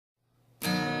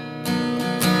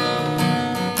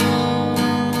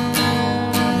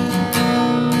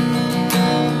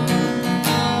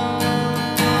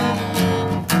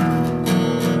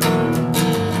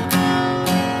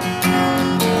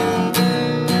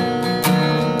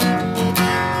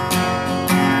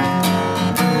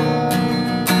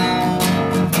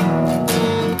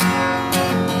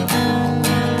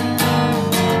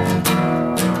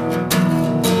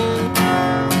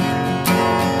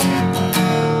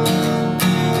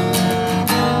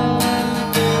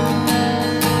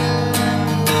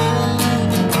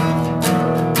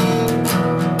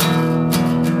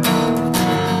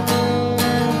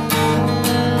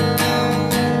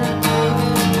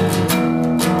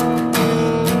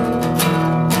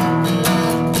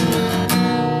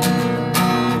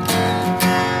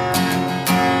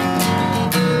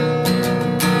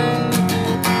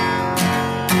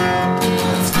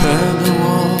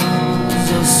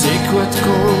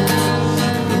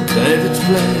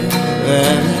play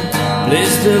and it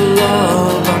pleased the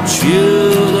Lord, but you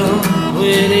don't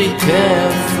really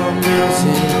care for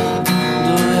music,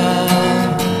 do ya?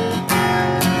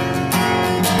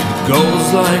 It goes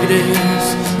like this,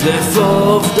 the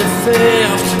fourth, the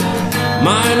fifth,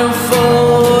 minor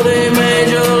 40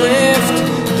 major lift,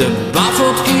 the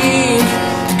baffled king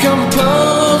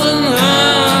composing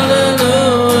hallelujah,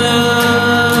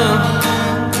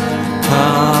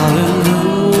 hallelujah,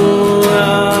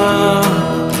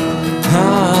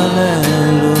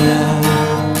 hallelujah,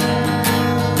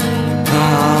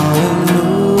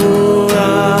 hallelujah,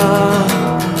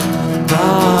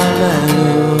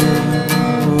 hallelujah.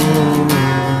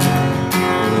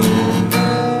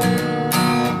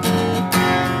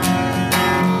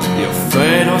 Your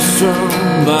faith was strong,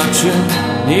 but you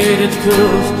needed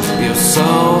proof. You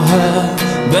saw her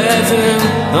bathing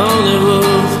on the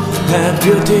roof, her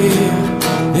beauty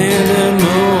in the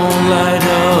moonlight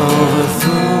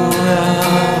overflew.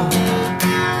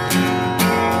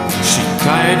 She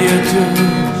tied you to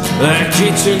a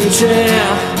kitchen chair,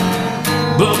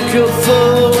 book your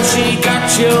phone, she cut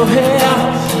your hair,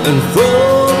 and for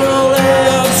the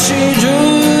left she drew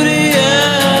the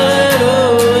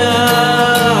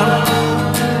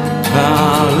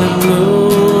hallelujah,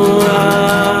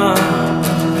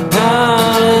 hallelujah,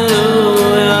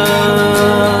 hallelujah,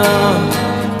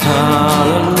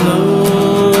 hallelujah,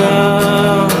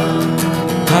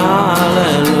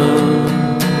 hallelujah.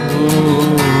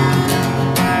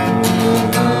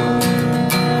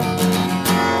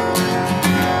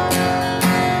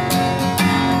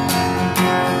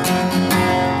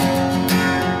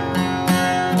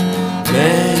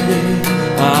 Maybe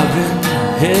I've been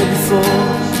here before,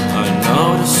 I know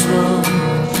this room,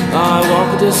 I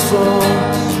walk this floor,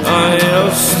 I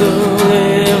used to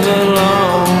live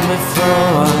alone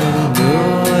before I knew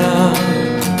that.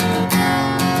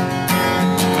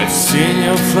 I've seen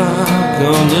your flag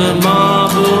on the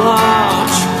marble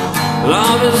arch.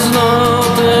 Love is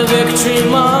not a victory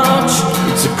march,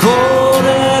 it's a cold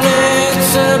and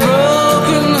it's a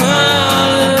broken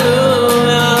hallelujah,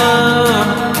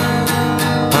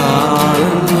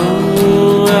 hallelujah,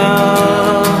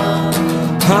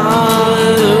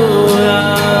 hallelujah,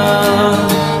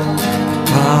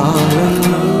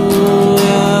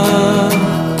 hallelujah,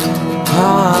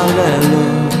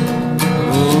 hallelujah.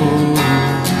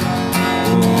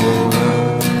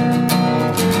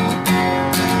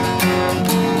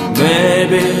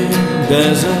 Maybe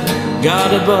there's a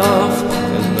God above,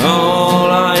 and all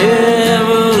I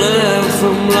ever learned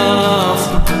from love,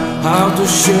 how to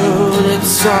shoot at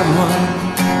someone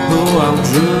who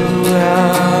outdrew you.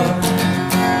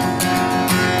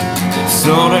 It's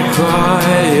not a cry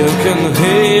you can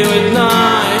hear at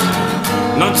night,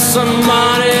 not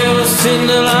somebody who's in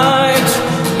the light.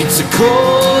 It's a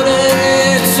call